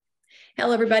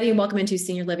Hello, everybody, and welcome into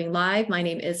Senior Living Live. My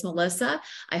name is Melissa.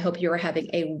 I hope you are having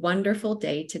a wonderful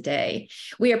day today.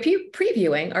 We are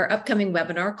previewing our upcoming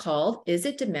webinar called, Is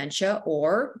it Dementia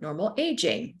or Normal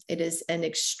Aging? It is an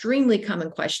extremely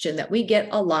common question that we get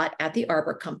a lot at the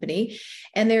Arbor Company,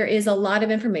 and there is a lot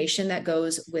of information that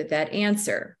goes with that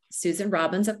answer. Susan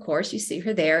Robbins, of course, you see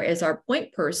her there, is our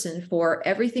point person for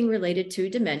everything related to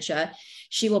dementia.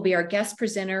 She will be our guest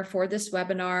presenter for this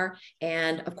webinar,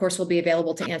 and of course, will be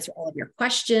available to answer all of your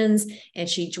questions. And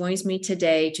she joins me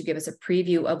today to give us a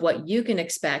preview of what you can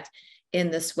expect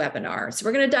in this webinar. So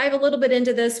we're going to dive a little bit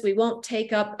into this. We won't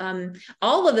take up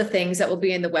all of the things that will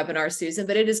be in the webinar, Susan,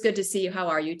 but it is good to see you. How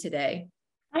are you today?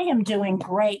 I am doing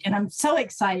great, and I'm so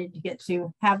excited to get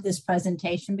to have this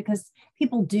presentation because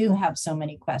people do have so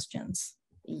many questions.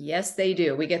 Yes, they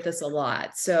do. We get this a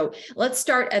lot. So let's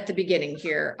start at the beginning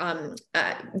here.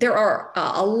 There are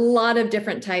a lot of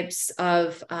different types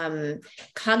of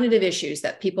cognitive issues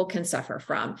that people can suffer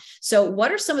from. So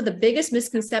what are some of the biggest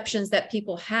misconceptions that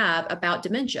people have about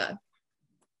dementia?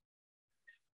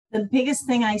 The biggest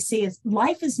thing I see is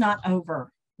life is not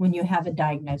over when you have a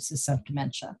diagnosis of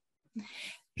dementia.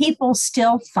 People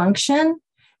still function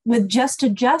with just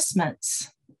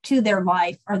adjustments to their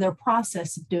life or their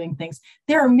process of doing things.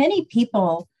 There are many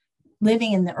people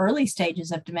living in the early stages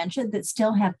of dementia that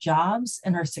still have jobs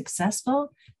and are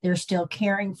successful. They're still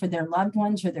caring for their loved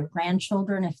ones or their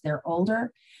grandchildren if they're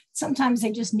older. Sometimes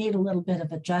they just need a little bit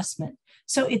of adjustment.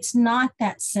 So it's not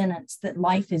that sentence that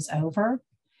life is over.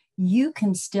 You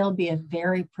can still be a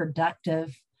very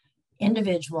productive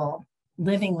individual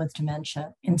living with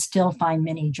dementia and still find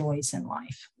many joys in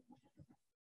life.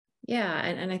 Yeah.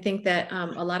 And I think that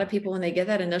a lot of people, when they get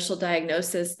that initial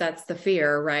diagnosis, that's the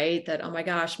fear, right? That, oh my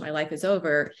gosh, my life is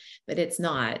over, but it's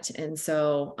not. And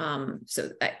so,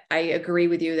 I agree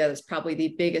with you that it's probably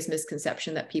the biggest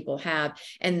misconception that people have.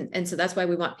 And so that's why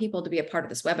we want people to be a part of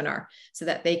this webinar so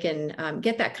that they can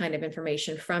get that kind of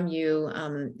information from you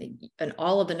and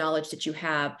all of the knowledge that you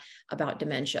have about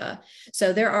dementia.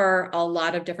 So there are a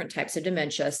lot of different types of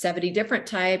dementia, 70 different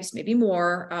types, maybe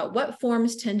more. What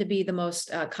forms tend to be the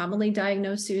most commonly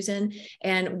diagnosed, Susan,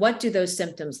 and what do those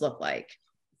symptoms look like?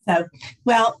 So,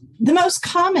 well, the most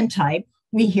common type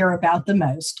we hear about the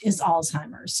most is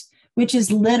Alzheimer's, which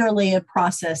is literally a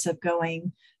process of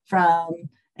going from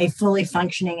a fully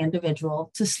functioning individual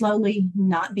to slowly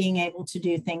not being able to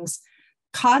do things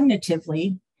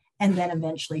cognitively and then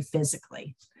eventually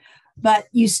physically. But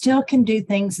you still can do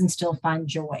things and still find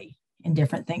joy in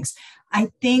different things.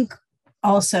 I think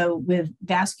also with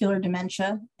vascular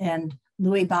dementia and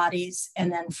Lewy bodies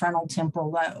and then frontal temporal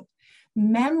lobe,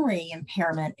 memory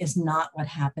impairment is not what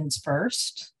happens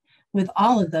first with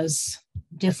all of those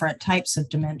different types of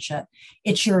dementia.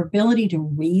 It's your ability to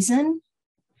reason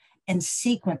and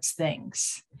sequence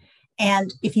things.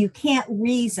 And if you can't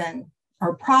reason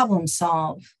or problem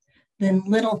solve, then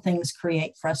little things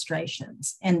create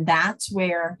frustrations. And that's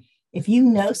where, if you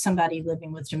know somebody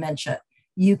living with dementia,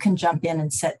 you can jump in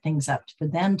and set things up for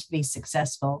them to be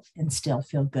successful and still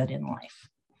feel good in life.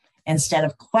 Instead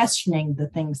of questioning the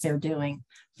things they're doing,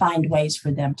 find ways for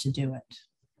them to do it.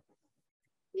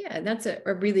 Yeah, and that's a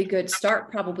really good start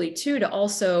probably too, to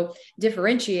also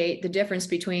differentiate the difference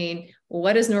between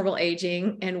what is normal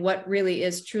aging and what really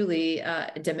is truly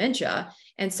dementia.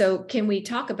 And so can we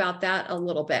talk about that a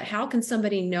little bit? How can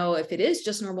somebody know if it is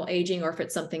just normal aging or if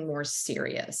it's something more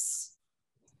serious?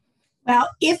 Well,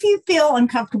 if you feel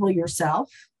uncomfortable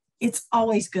yourself, it's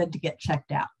always good to get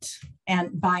checked out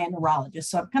and by a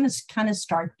neurologist. So I'm going to kind of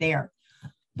start there.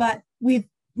 But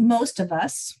most of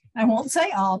us, I won't say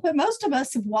all, but most of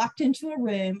us have walked into a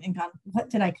room and gone,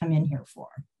 what did I come in here for?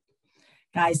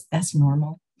 Guys, that's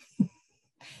normal.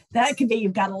 That could be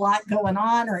you've got a lot going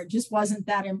on or it just wasn't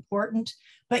that important,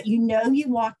 but you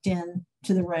walked in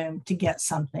to the room to get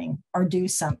something or do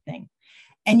something.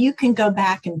 And you can go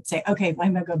back and say, okay, I'm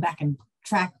going to go back and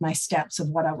track my steps of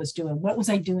what I was doing. What was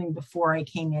I doing before I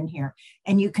came in here?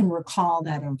 And you can recall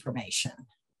that information.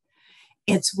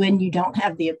 It's when you don't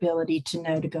have the ability to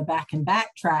know to go back and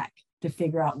backtrack to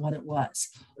figure out what it was.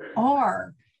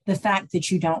 Or the fact that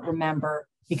you don't remember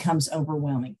becomes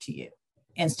overwhelming to you.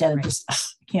 Instead of just, I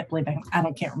can't believe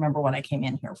I can't remember what I came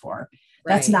in here for.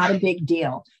 That's not a big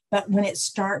deal. But when it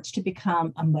starts to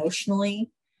become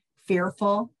emotionally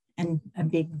fearful and a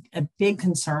big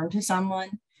concern to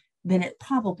someone, then it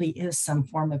probably is some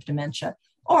form of dementia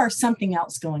or something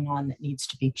else going on that needs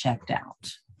to be checked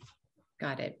out.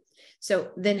 Got it.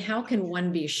 So then how can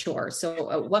one be sure?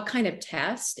 So what kind of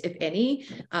test, if any,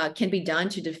 can be done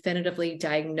to definitively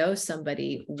diagnose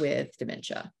somebody with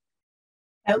dementia?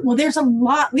 Well, there's a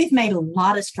lot, we've made a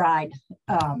lot of stride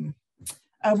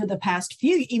over the past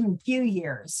few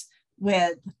years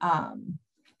with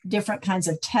different kinds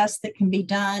of tests that can be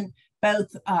done,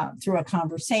 both through a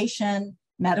conversation,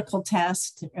 medical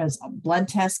test, as blood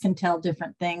tests can tell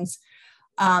different things.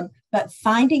 But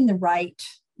finding the right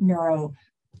neuro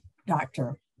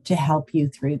doctor to help you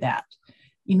through that.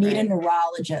 You need a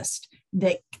neurologist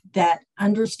that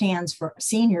understands for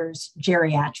seniors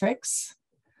geriatrics,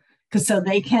 because so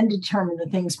they can determine the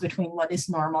things between what is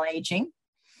normal aging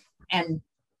and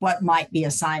what might be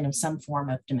a sign of some form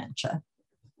of dementia.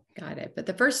 Got it. But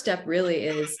the first step really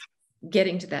is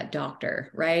getting to that doctor,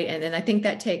 right? And then I think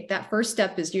that first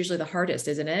step is usually the hardest,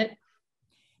 isn't it?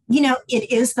 You know,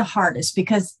 it is the hardest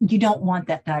because you don't want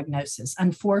that diagnosis.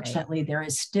 Unfortunately, there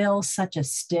is still such a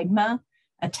stigma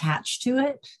attached to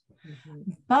it.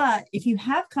 Mm-hmm. But if you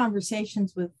have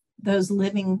conversations with those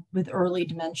living with early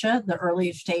dementia, the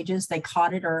earlier stages, they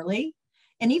caught it early,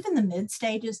 and even the mid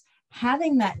stages,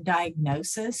 having that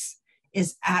diagnosis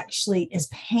is actually, as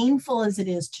painful as it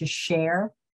is to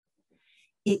share,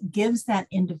 it gives that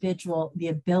individual the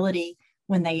ability,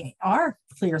 when they are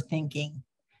clear thinking,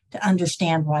 to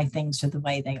understand why things are the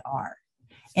way they are.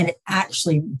 And it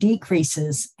actually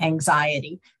decreases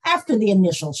anxiety after the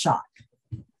initial shock.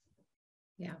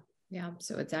 Yeah. Yeah.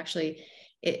 So it's actually,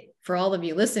 for all of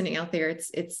you listening out there,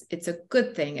 it's a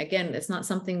good thing. Again, it's not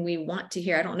something we want to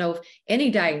hear. I don't know of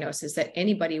any diagnosis that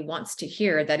anybody wants to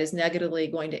hear that is negatively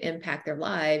going to impact their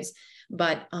lives.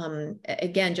 But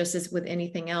again, just as with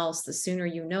anything else, the sooner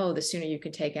you know, the sooner you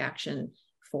can take action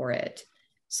for it.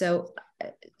 So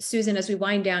Susan, as we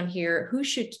wind down here, who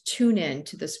should tune in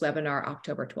to this webinar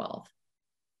October 12th?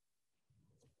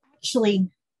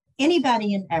 Actually,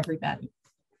 anybody and everybody.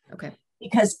 Okay.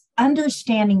 Because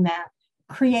understanding that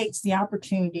creates the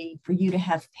opportunity for you to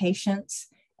have patience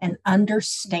and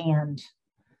understand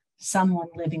someone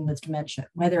living with dementia,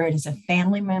 whether it is a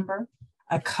family member,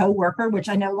 a coworker, which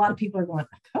I know a lot of people are going,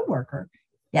 a coworker?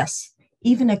 Yes,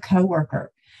 even a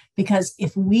coworker. Because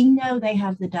if we know they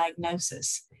have the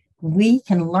diagnosis, we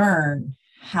can learn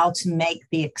how to make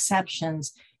the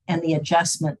exceptions and the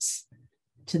adjustments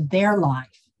to their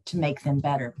life to make them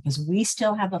better, because we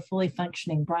still have a fully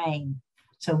functioning brain.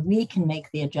 So we can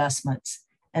make the adjustments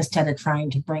instead of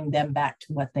trying to bring them back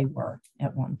to what they were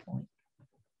at one point.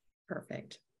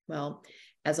 Perfect. Well,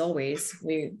 as always,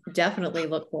 we definitely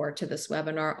look forward to this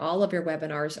webinar. All of your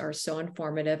webinars are so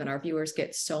informative and our viewers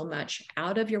get so much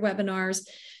out of your webinars.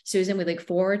 Susan, we look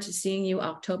forward to seeing you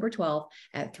October 12th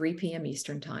at 3 p.m.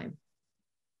 Eastern Time.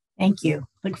 Thank you.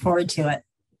 Look forward to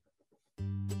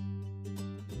it.